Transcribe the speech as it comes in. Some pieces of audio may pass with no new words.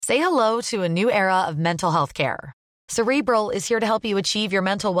Say hello to a new era of mental health care. Cerebral is here to help you achieve your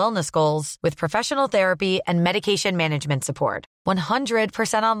mental wellness goals with professional therapy and medication management support.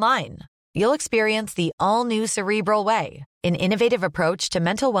 100% online. You'll experience the all-new Cerebral Way, an innovative approach to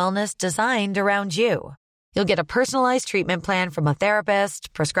mental wellness designed around you. You'll get a personalized treatment plan from a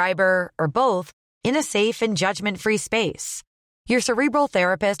therapist, prescriber, or both in a safe and judgment-free space. Your Cerebral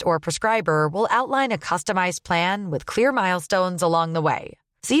therapist or prescriber will outline a customized plan with clear milestones along the way,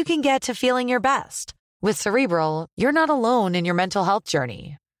 so you can get to feeling your best. With Cerebral, you're not alone in your mental health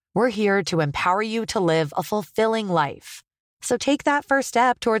journey. We're here to empower you to live a fulfilling life. So take that first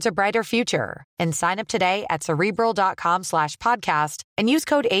step towards a brighter future and sign up today at Cerebral.com/podcast and use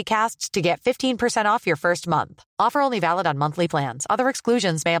code ACAST to get 15% off your first month. Offer only valid on monthly plans. Other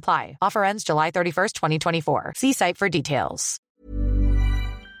exclusions may apply. Offer ends July 31st, 2024. See site for details.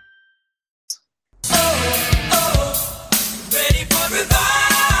 Ready for revival.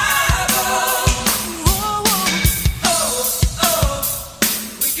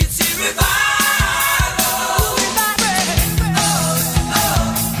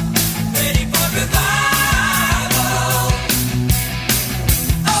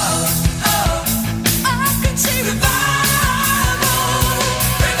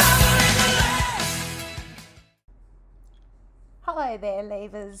 Hello there,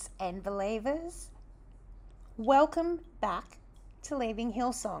 leavers and believers. Welcome back to Leaving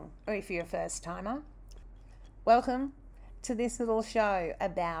Hillsong, or if you're a first timer, welcome to this little show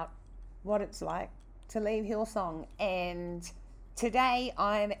about what it's like to leave Hillsong. And today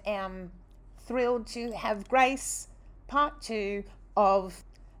I am thrilled to have Grace, part 2 of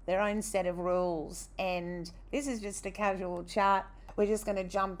Their Own Set of Rules. And this is just a casual chat. We're just going to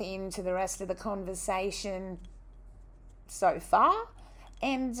jump into the rest of the conversation so far,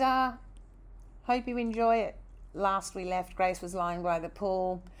 and hope you enjoy it. Last we left, Grace was lying by the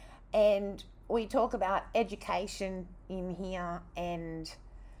pool, and we talk about education in here and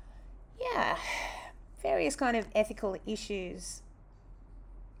various kind of ethical issues.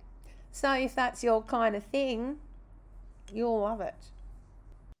 So if that's your kind of thing, you'll love it.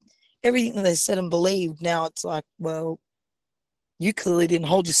 Everything that they said and believed, now it's like, well, you clearly didn't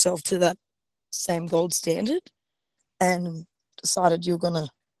hold yourself to that same gold standard and decided you're going to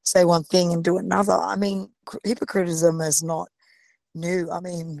say one thing and do another. I mean, hypocritism is not new. I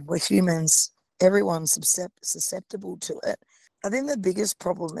mean, we're humans. Everyone's susceptible to it. I think the biggest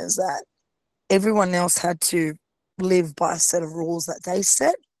problem is that everyone else had to live by a set of rules that they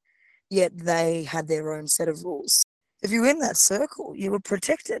set, yet they had their own set of rules. If you were in that circle, you were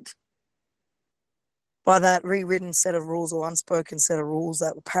protected by that rewritten set of rules or unspoken set of rules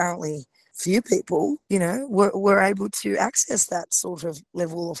that apparently few people, were able to access that sort of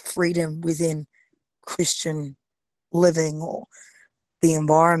level of freedom within Christian living or the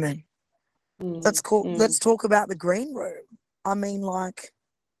environment. Let's talk about the green room. I mean, there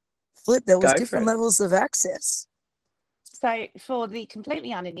was different levels of access. So for the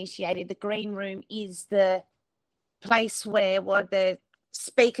completely uninitiated, the green room is the place where the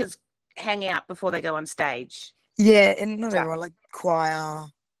speakers hang out before they go on stage. Yeah, and not everyone, like choir,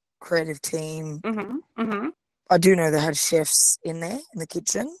 creative team. Mm-hmm. I do know they had chefs in there in the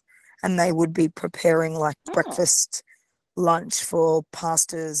kitchen, and they would be preparing breakfast, lunch for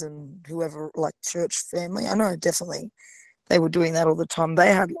pastors and whoever, like church family. I know definitely they were doing that all the time.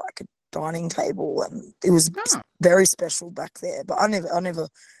 They had like a dining table, and it was very special back there. But I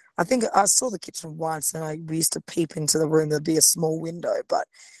think I saw the kitchen once, and we used to peep into the room. There'd be a small window, but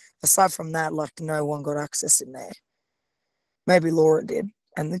aside from that, no one got access in there. Maybe Laura did,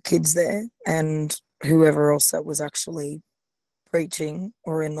 and the kids there, and whoever else that was actually preaching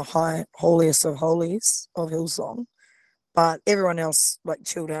or in the holiest of holies of Hillsong. But everyone else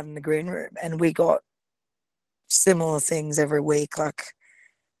chilled out in the green room, and we got similar things every week.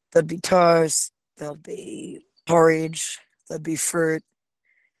 There'd be toast, there'd be porridge, there'd be fruit.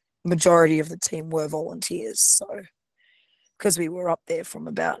 Majority of the team were volunteers, so because we were up there from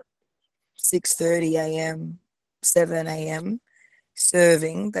about 6:30 a.m., 7 a.m.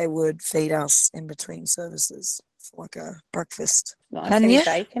 serving, they would feed us in between services for a breakfast. Nice. And any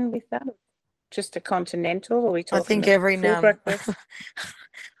bacon with that? Just a continental? Or are we talking? I think every now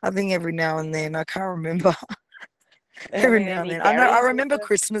and then. I can't remember. Every now and then. I remember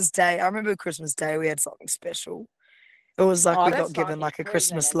Christmas Day. We had something special. It was we got given a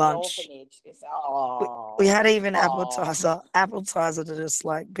Christmas lunch. We had even appetizer to just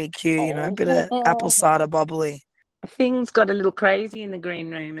be cute, a bit of apple cider bubbly. Things got a little crazy in the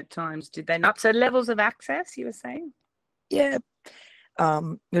green room at times, did they not? So levels of access, you were saying? Yeah.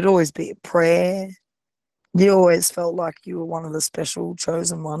 There'd always be a prayer. You always felt like you were one of the special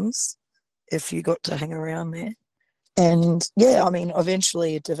chosen ones if you got to hang around there. And yeah, I mean,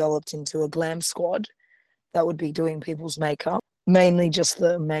 eventually it developed into a glam squad that would be doing people's makeup, mainly just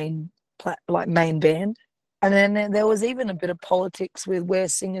the main band. And then there was even a bit of politics with where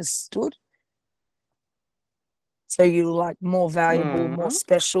singers stood. So you were like more valuable, more Mm.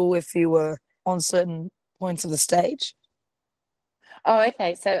 special if you were on certain points of the stage. Oh,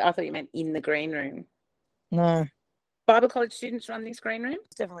 okay. So I thought you meant in the green room. No, Bible college students run this green room?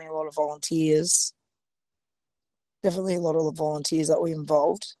 definitely a lot of volunteers. Definitely a lot of the volunteers that were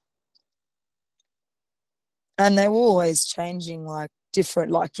involved. And they were always changing like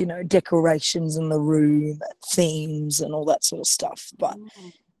different, like, decorations in the room, themes and all that sort of stuff. But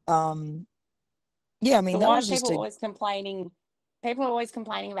yeah, I mean, So that why was are just people a always complaining? People are always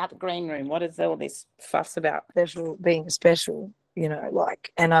complaining about the green room. What is all this fuss about? special, being special,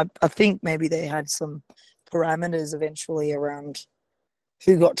 and I think maybe they had some parameters eventually around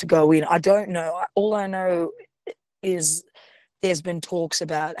who got to go in. I don't know. All I know is there's been talks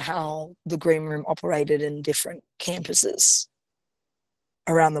about how the green room operated in different campuses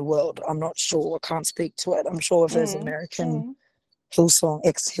around the world. I'm not sure. I can't speak to it. I'm sure if there's an American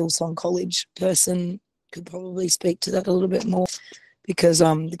ex-Hillsong College person could probably speak to that a little bit more because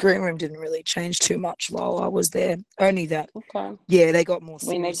the green room didn't really change too much while I was there. Only that, Okay. yeah, they got more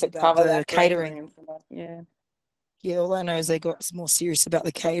We need serious to about cover the that green catering. room for that. Yeah. Yeah, all I know is they got more serious about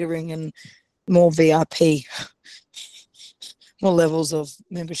the catering and more VIP, more levels of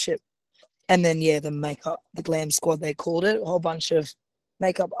membership. And then, yeah, the makeup, the glam squad, they called it, a whole bunch of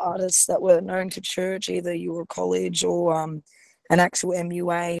makeup artists that were known to church, either you were college or an actual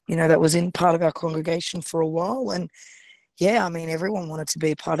MUA, that was in part of our congregation for a while. And yeah, I mean, everyone wanted to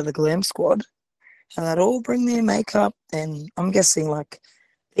be part of the glam squad and they'd all bring their makeup. And I'm guessing like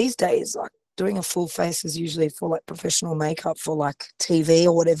these days, like doing a full face is usually for like professional makeup for like TV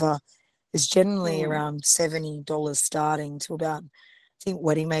or whatever is generally around $70 starting to about, I think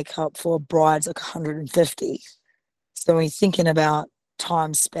wedding makeup for brides like 150. So when you're thinking about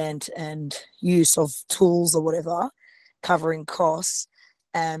time spent and use of tools or whatever, covering costs,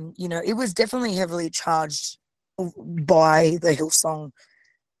 it was definitely heavily charged by the Hillsong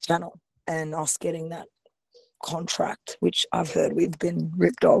channel and us getting that contract, which I've heard we've been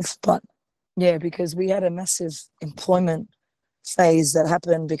ripped off. But yeah, because we had a massive employment phase that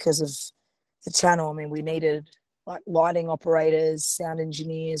happened because of the channel. I mean, we needed like lighting operators, sound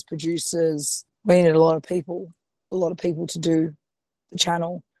engineers, producers. We needed a lot of people to do the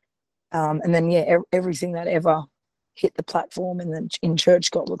channel. And then, yeah, everything that ever hit the platform and then in church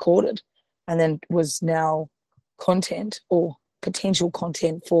got recorded and then was now content or potential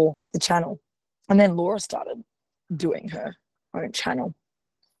content for the channel. And then Laura started doing her own channel.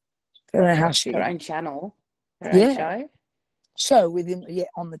 I don't know how she... Her own channel, her own Yeah. Show within,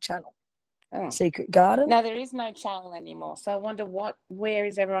 on the channel. Oh. Secret Garden. No, there is no channel anymore. So I wonder where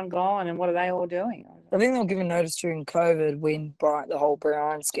is everyone gone and what are they all doing? I think they were given notice during COVID when the whole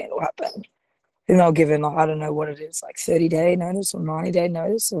Brian scandal happened. I think they were given, like, I don't know what it is, like 30-day notice or 90-day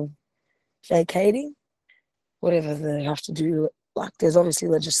notice of vacating, whatever they have to do. Like, there's obviously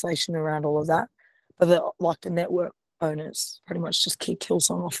legislation around all of that, but the network owners pretty much just kicked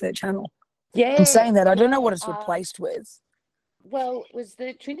Hillsong off their channel. Yeah. I'm saying that I don't know what it's replaced with. Well, it was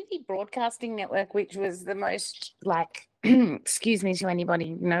the Trinity Broadcasting Network, which was the most like, excuse me to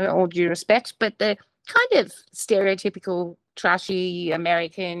anybody, all due respect, but the kind of stereotypical trashy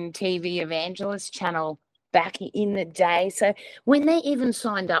American TV evangelist channel back in the day. So when they even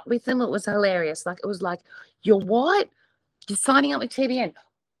signed up with them, it was hilarious. Like, it was like, you're what? You're signing up with TBN.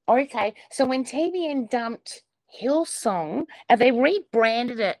 Okay. So when TBN dumped Hillsong, and they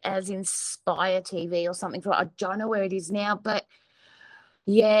rebranded it as Inspire TV or something. I don't know where it is now, but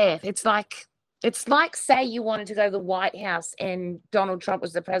yeah, it's like say you wanted to go to the White House and Donald Trump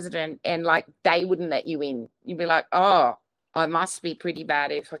was the president and like they wouldn't let you in. You'd be like, oh, I must be pretty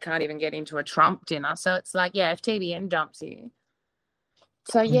bad if I can't even get into a Trump dinner. So it's like, yeah, if TBN dumps you.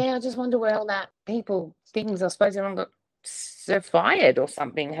 So yeah, I just wonder where all that things, I suppose everyone got fired or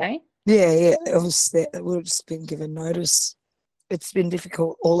something, hey? Yeah, it was that we would have just been given notice. It's been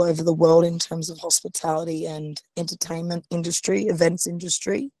difficult all over the world in terms of hospitality and entertainment industry, events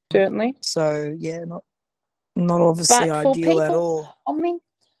industry. Certainly. So yeah, not obviously ideal at all. I mean,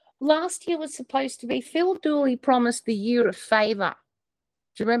 last year was supposed to be, Phil Dooley promised the year of favour.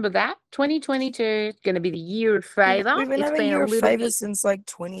 Do you remember that? 2022 is going to be the year of favour. We've been having a year of favour since like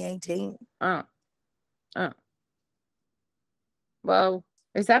 2018. Oh. Well,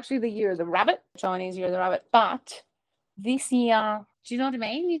 it's actually the year of the rabbit, Chinese year of the rabbit. But this year, do you know what I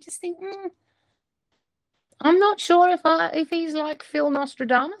mean? You just think, I'm not sure if he's like Phil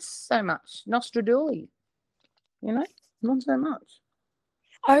Nostradamus so much. Nostraduli, not so much.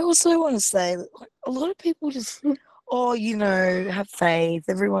 I also want to say that a lot of people just, have faith.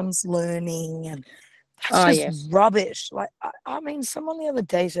 Everyone's learning, and that's just Yes. rubbish. Like, I mean, someone the other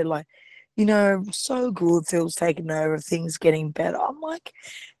day said, like, so good, Phil's taking over, things getting better. I'm like,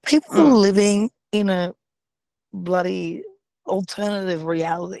 people are living in a bloody alternative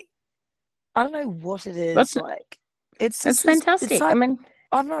reality. I don't know what it is. That's Like, it's fantastic. It's like, I mean,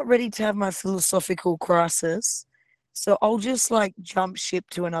 I'm not ready to have my philosophical crisis, so I'll just like jump ship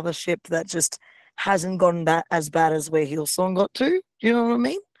to another ship that just hasn't gotten that as bad as where Hillsong got to. Do you know what I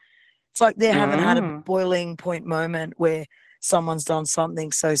mean? It's like they haven't had a boiling point moment where someone's done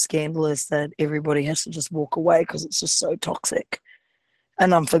something so scandalous that everybody has to just walk away because it's just so toxic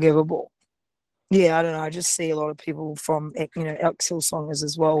and unforgivable. Yeah, I don't know. I just see a lot of people from, ex-Hillsongers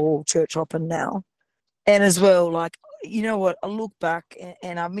as well, all church hopping now. And as well, like, you know what? I look back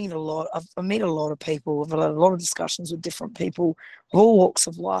and I meet a lot. I meet a lot of people. I've had a lot of discussions with different people of all walks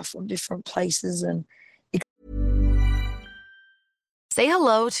of life from different places. And Say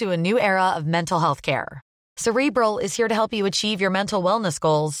hello to a new era of mental health care. Cerebral is here to help you achieve your mental wellness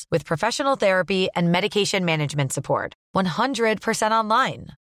goals with professional therapy and medication management support. 100% online.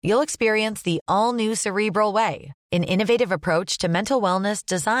 You'll experience the all-new Cerebral Way, an innovative approach to mental wellness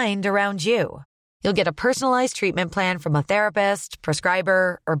designed around you. You'll get a personalized treatment plan from a therapist,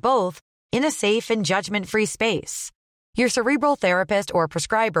 prescriber, or both in a safe and judgment-free space. Your Cerebral therapist or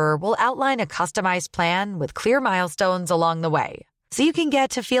prescriber will outline a customized plan with clear milestones along the way, so you can get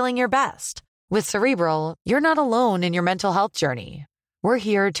to feeling your best. With Cerebral, you're not alone in your mental health journey. We're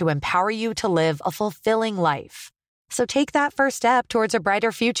here to empower you to live a fulfilling life. So take that first step towards a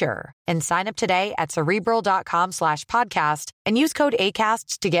brighter future and sign up today at Cerebral.com/podcast and use code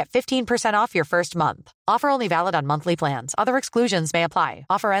ACAST to get 15% off your first month. Offer only valid on monthly plans. Other exclusions may apply.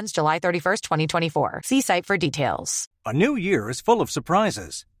 Offer ends July 31st, 2024. See site for details. A new year is full of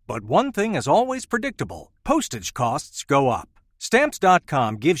surprises, but one thing is always predictable. Postage costs go up.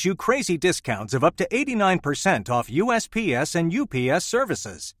 Stamps.com gives you crazy discounts of up to 89% off USPS and UPS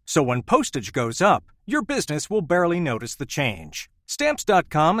services. So when postage goes up, your business will barely notice the change.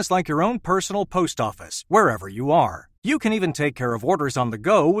 Stamps.com is like your own personal post office, wherever you are. You can even take care of orders on the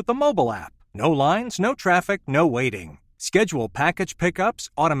go with the mobile app. No lines, no traffic, no waiting. Schedule package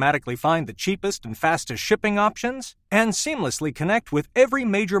pickups, automatically find the cheapest and fastest shipping options, and seamlessly connect with every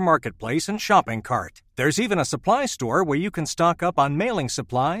major marketplace and shopping cart. There's even a supply store where you can stock up on mailing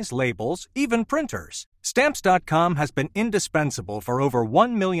supplies, labels, even printers. Stamps.com has been indispensable for over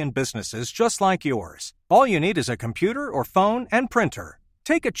 1 million businesses just like yours. All you need is a computer or phone and printer.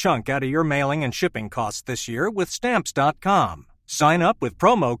 Take a chunk out of your mailing and shipping costs this year with Stamps.com. Sign up with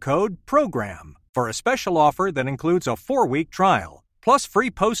promo code PROGRAM for a special offer that includes a 4-week trial, plus free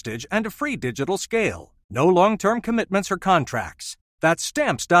postage and a free digital scale. No long-term commitments or contracts. That's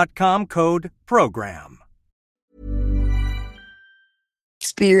Stamps.com code PROGRAM.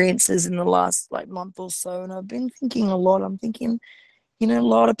 experiences in the last month or so, and I've been thinking a lot. I'm thinking, a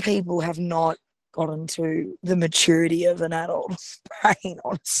lot of people have not gotten to the maturity of an adult brain,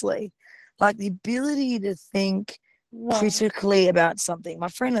 honestly. Like the ability to think critically about something. My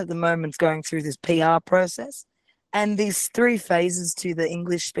friend at the moment's going through this PR process, and there's 3 phases to the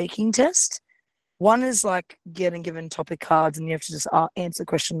English speaking test. One is like getting given topic cards, and you have to just answer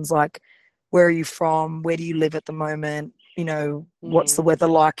questions like, where are you from? Where do you live at the moment? What's the weather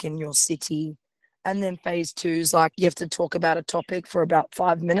like in your city? And then phase 2 is like you have to talk about a topic for about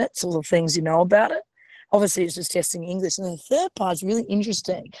 5 minutes, all the things you know about it. Obviously, it's just testing English. And the third part is really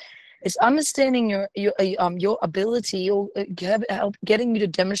interesting. It's understanding your ability, or getting you to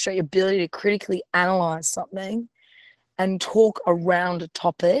demonstrate your ability to critically analyze something and talk around a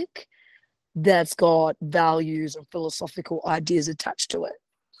topic that's got values and philosophical ideas attached to it.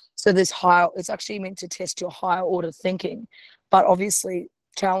 So it's actually meant to test your higher order thinking, but obviously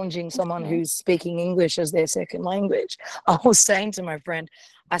challenging someone who's speaking English as their second language. I was saying to my friend,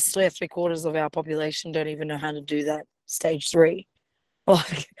 I swear 3/4 of our population don't even know how to do that stage 3.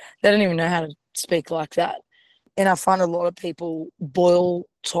 Like, they don't even know how to speak like that. And I find a lot of people boil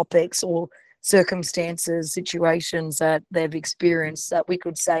topics or circumstances, situations that they've experienced that we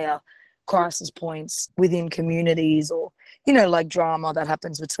could say are crisis points within communities, or, like drama that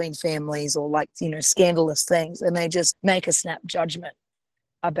happens between families, or scandalous things. And they just make a snap judgment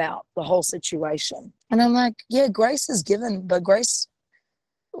about the whole situation. And I'm like, yeah, grace is given, but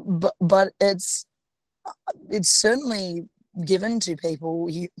it's certainly given to people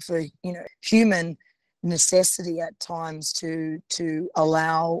for human necessity at times to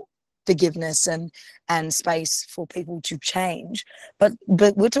allow forgiveness and space for people to change. But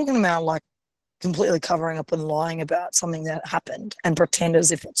we're talking about like completely covering up and lying about something that happened and pretend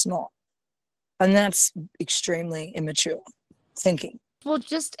as if it's not. And that's extremely immature thinking. Well,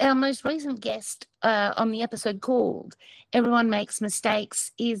 just our most recent guest on the episode called Everyone Makes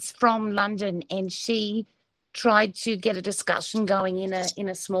Mistakes is from London, and she tried to get a discussion going in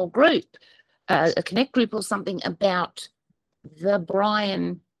a small group, a connect group or something, about the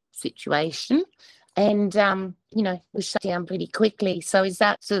Brian situation. And, we shut down pretty quickly. So is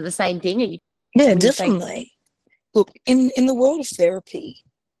that sort of the same thing? Yeah, definitely. Look, in the world of therapy,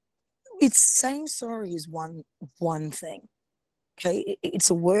 it's saying sorry is one thing. Okay, it's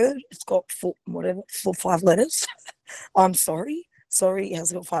a word. It's got 5 letters. I'm sorry. Sorry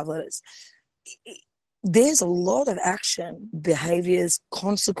has got 5 letters. There's a lot of action, behaviors,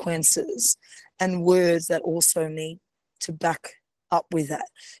 consequences, and words that also need to back up with that.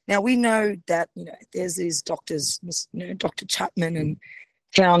 Now, we know that, there's these doctors, Dr. Chapman and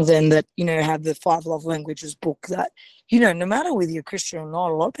Townsend, that, have the 5 love languages book that, no matter whether you're Christian or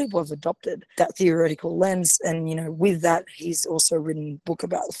not, a lot of people have adopted that theoretical lens. And, with that, he's also written a book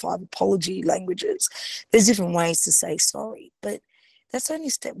about the 5 apology languages. There's different ways to say sorry, but that's only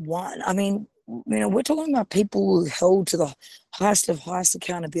step 1. I mean, we're talking about people held to the highest of highest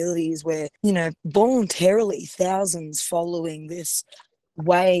accountabilities where, voluntarily thousands following this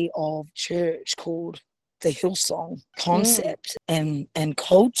way of church called the Hillsong concept and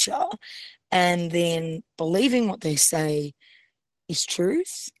culture, and then believing what they say is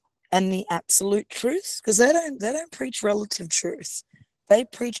truth and the absolute truth, because they don't preach relative truth. They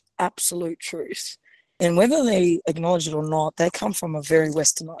preach absolute truth. And whether they acknowledge it or not, they come from a very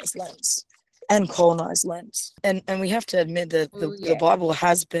westernized lens and colonized lens. And we have to admit that the Bible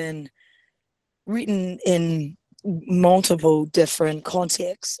has been written in multiple different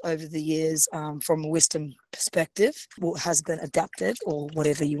contexts over the years, from a Western perspective, has been adapted, or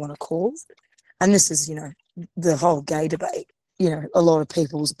whatever you want to call it. And this is, the whole gay debate. A lot of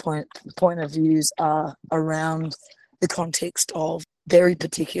people's point of views are around the context of very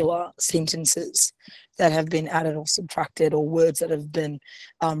particular sentences that have been added or subtracted, or words that have been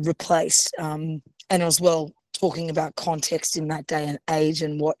replaced, and as well talking about context in that day and age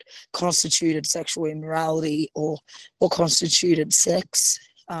and what constituted sexual immorality or what constituted sex,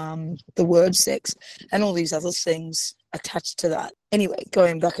 the word sex, and all these other things attached to that. Anyway,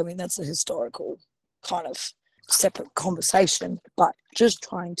 going back, I mean, that's a historical kind of separate conversation, but just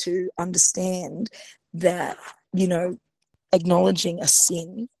trying to understand that, acknowledging a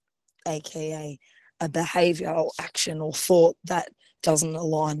sin, aka a behavior or action or thought that doesn't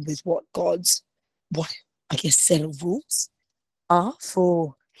align with what set of rules are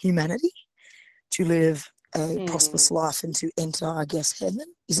for humanity to live a prosperous life and to enter, heaven.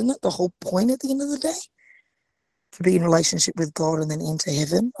 Isn't that the whole point at the end of the day? To be in relationship with God and then enter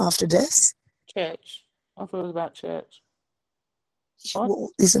heaven after death? Church. I thought it was about church. What? Well,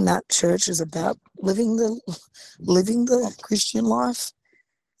 isn't that church is about living the Christian life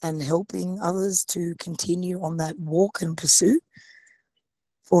and helping others to continue on that walk and pursuit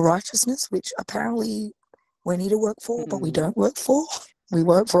for righteousness, which apparently we need to work for, but we don't work for. We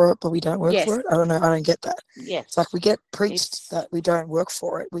work for it, but we don't work for it. I don't know. I don't get that. Yes. It's like we get preached that we don't work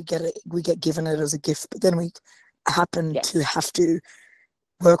for it. We get given it as a gift, but then we happen to have to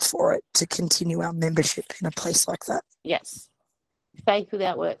work for it to continue our membership in a place like that. Yes. Faith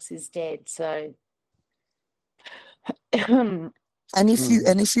without works is dead. So, and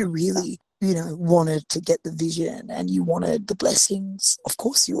if you really, wanted to get the vision and you wanted the blessings, of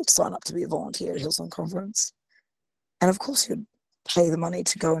course you would sign up to be a volunteer at Hillsong Conference, and of course you'd pay the money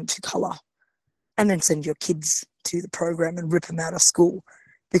to go into colour, and then send your kids to the program and rip them out of school,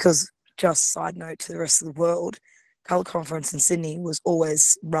 because, just side note to the rest of the world, Colour Conference in Sydney was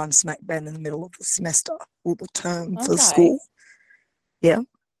always run smack bang in the middle of the semester or the term for the school. Yeah.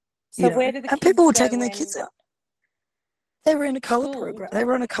 So where did the kids people were go taking their kids out. They were in a colour program. They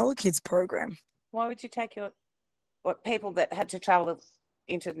were in a colour kids program. Why would you take people that had to travel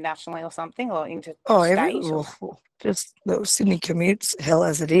internationally or something, or into just the Sydney commutes, hell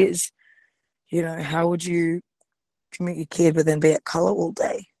as it is. How would you commute your kid but then be at colour all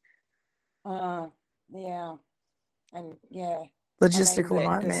day? Yeah. And logistical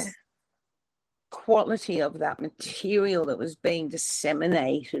nightmare. Quality of that material that was being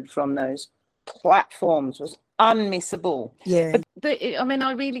disseminated from those platforms was unmissable. Yeah. But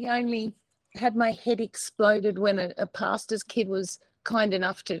I really only had my head exploded when a pastor's kid was kind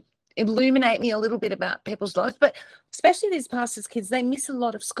enough to illuminate me a little bit about people's lives. But especially these pastors' kids, they miss a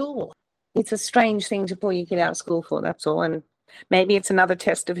lot of school. It's a strange thing to pull your kid out of school for, that's all. And Maybe it's another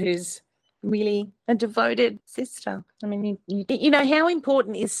test of who's really a devoted sister. I mean, you know, how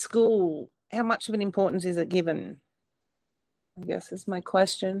important is school? How much of an importance is it given? I guess is my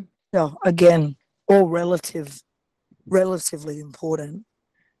question. Yeah, again, all relatively important.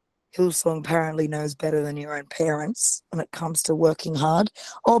 Hillsong apparently knows better than your own parents when it comes to working hard.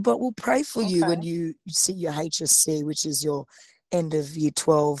 Oh, but we'll pray for you when you see your HSC, which is your end of year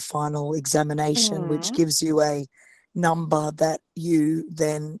 12 final examination, which gives you a number that you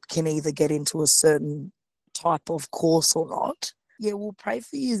then can either get into a certain type of course or not. Yeah, we'll pray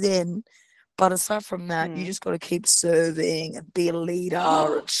for you then. But aside from that, you just got to keep serving and be a leader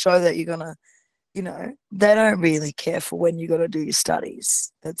and show that you're going to, you know, they don't really care for when you got to do your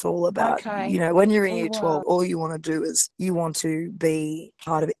studies. It's all about, you know, when you're in year 12, all you want to do is you want to be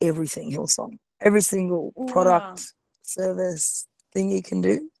part of everything Hillsong. Every single product, service, thing you can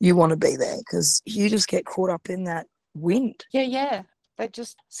do, you want to be there because you just get caught up in that wind. Yeah.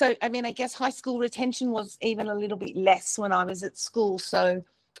 So, I mean, I guess high school retention was even a little bit less when I was at school. So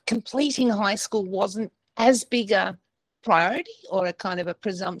completing high school wasn't as big a priority or a kind of a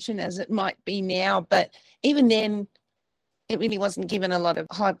presumption as it might be now. But even then, it really wasn't given a lot of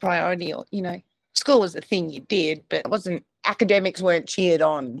high priority. Or, you know, school was the thing you did, but it wasn't, academics weren't cheered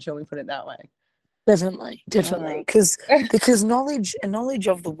on, shall we put it that way? Definitely. Because knowledge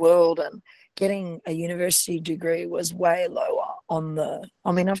of the world and getting a university degree was way lower on the.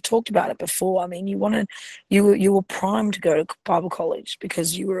 I mean, I've talked about it before. I mean, you were primed to go to Bible college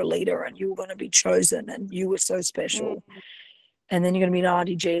because you were a leader and you were going to be chosen and you were so special. And then you're going to be an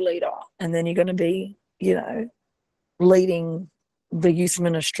RDG leader, and then you're going to be, you know, leading the youth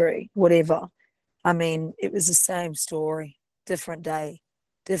ministry, whatever. I mean, it was the same story, different day,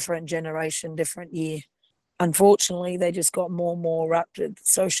 different generation, different year. Unfortunately, they just got more and more wrapped with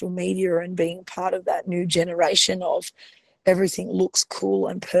social media and being part of that new generation of everything looks cool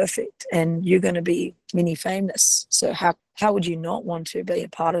and perfect and you're going to be mini famous. So how would you not want to be a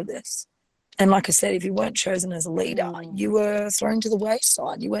part of this? And like I said, if you weren't chosen as a leader, you were thrown to the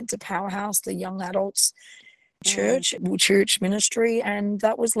wayside. You went to Powerhouse, the young adults church ministry, and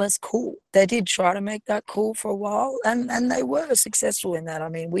that was less cool. They did try to make that cool for a while, and they were successful in that. I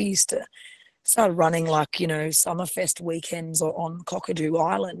mean, we used to start running like, you know, Summerfest weekends on Cockatoo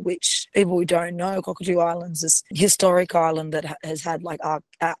Island, which people who don't know, Cockatoo Island's this historic island that has had like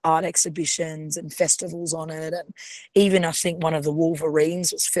art exhibitions and festivals on it, and even I think one of the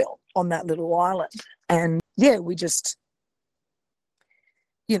Wolverines was filmed on that little island. And yeah, we just,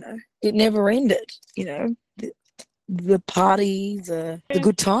 you know, it never ended, you know, the party, the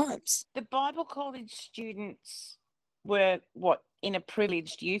good times. The Bible college students were in a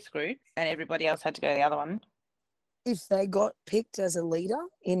privileged youth group and everybody else had to go to the other one? If they got picked as a leader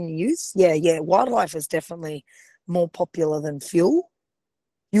in youth, yeah. Wildlife is definitely more popular than fuel.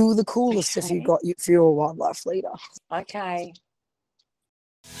 You were the coolest if you were a wildlife leader. Okay.